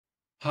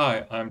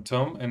Hi, I'm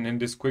Tom, and in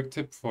this quick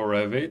tip for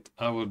Revit,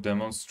 I will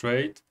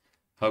demonstrate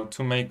how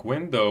to make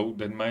window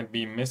that might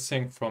be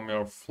missing from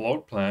your floor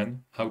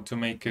plan, how to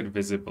make it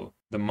visible.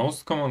 The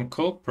most common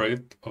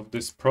culprit of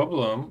this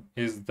problem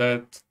is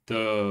that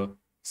the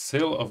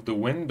sill of the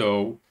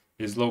window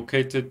is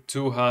located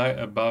too high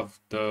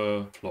above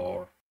the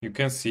floor. You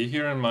can see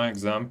here in my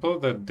example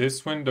that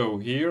this window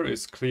here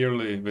is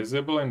clearly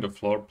visible in the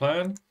floor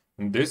plan,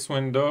 and this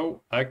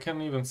window, I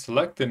can even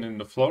select it in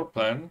the floor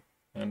plan,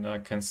 and I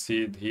can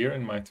see it here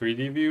in my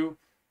 3D view,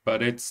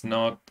 but it's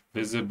not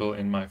visible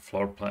in my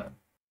floor plan.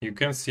 You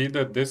can see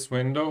that this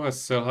window has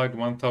sill height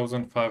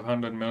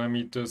 1500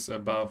 millimeters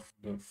above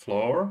the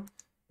floor,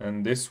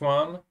 and this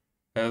one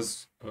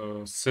has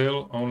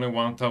sill only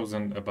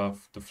 1000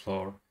 above the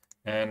floor.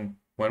 And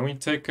when we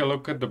take a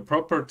look at the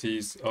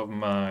properties of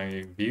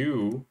my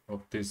view,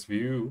 of this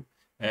view,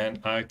 and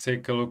I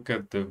take a look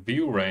at the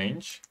view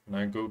range, and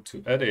I go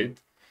to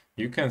edit,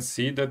 you can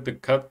see that the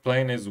cut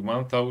plane is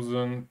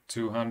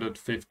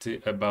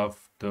 1250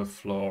 above the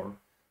floor.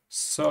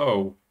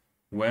 So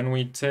when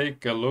we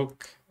take a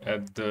look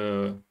at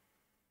the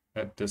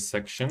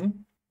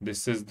section,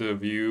 this is the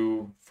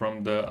view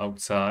from the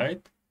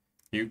outside.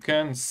 You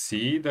can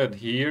see that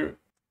here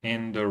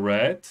in the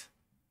red,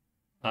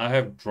 I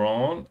have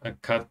drawn a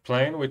cut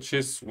plane which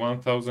is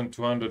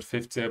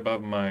 1250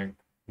 above my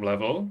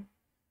level,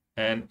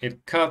 and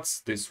it cuts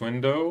this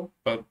window,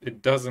 but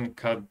it doesn't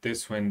cut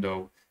this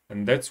window.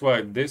 And that's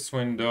why this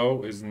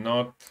window is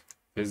not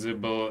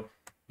visible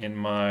in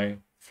my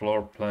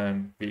floor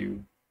plan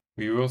view.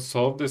 We will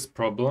solve this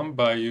problem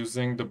by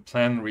using the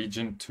Plan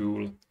Region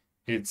tool.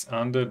 It's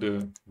under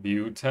the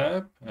View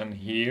tab, and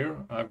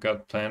here I've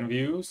got Plan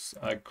Views.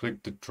 I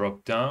click the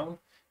drop down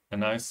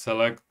and I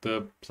select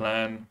the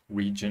Plan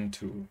Region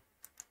tool.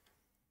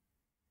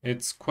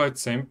 It's quite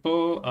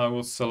simple. I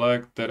will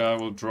select that I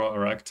will draw a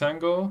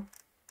rectangle.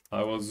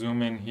 I will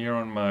zoom in here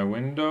on my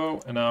window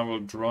and I will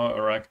draw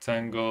a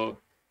rectangle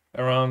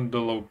around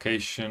the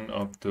location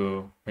of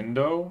the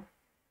window,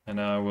 and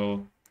I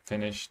will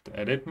finish the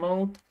edit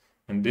mode,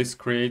 and this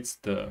creates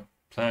the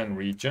plan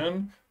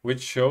region,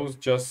 which shows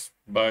just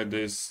by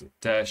this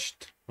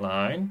dashed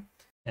line.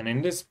 And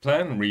in this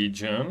plan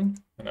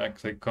region, when I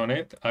click on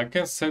it, I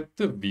can set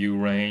the view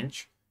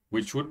range,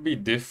 which would be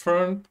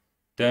different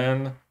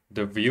than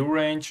the view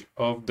range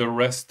of the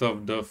rest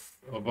of the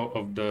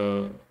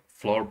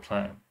floor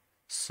plan.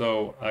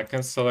 So I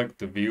can select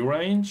the view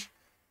range,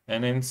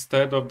 and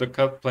instead of the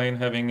cut plane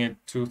having it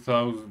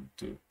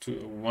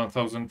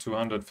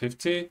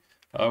 1250,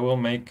 I will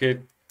make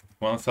it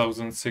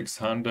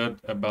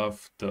 1600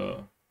 above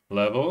the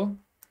level.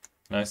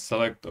 And I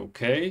select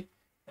OK,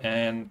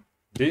 and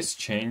this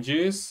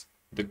changes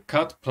the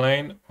cut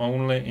plane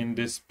only in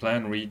this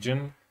plan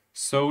region,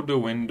 so the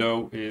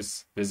window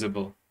is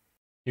visible.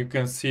 You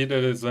can see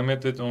that it's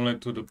limited only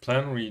to the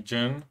plan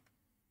region.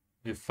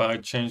 If I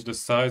change the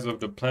size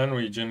of the plan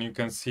region, you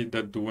can see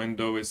that the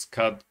window is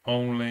cut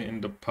only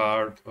in the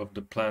part of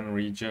the plan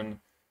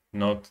region,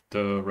 not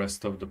the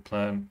rest of the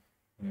plan.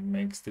 It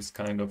makes this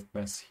kind of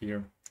mess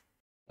here.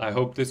 I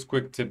hope this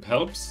quick tip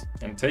helps,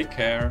 and take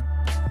care.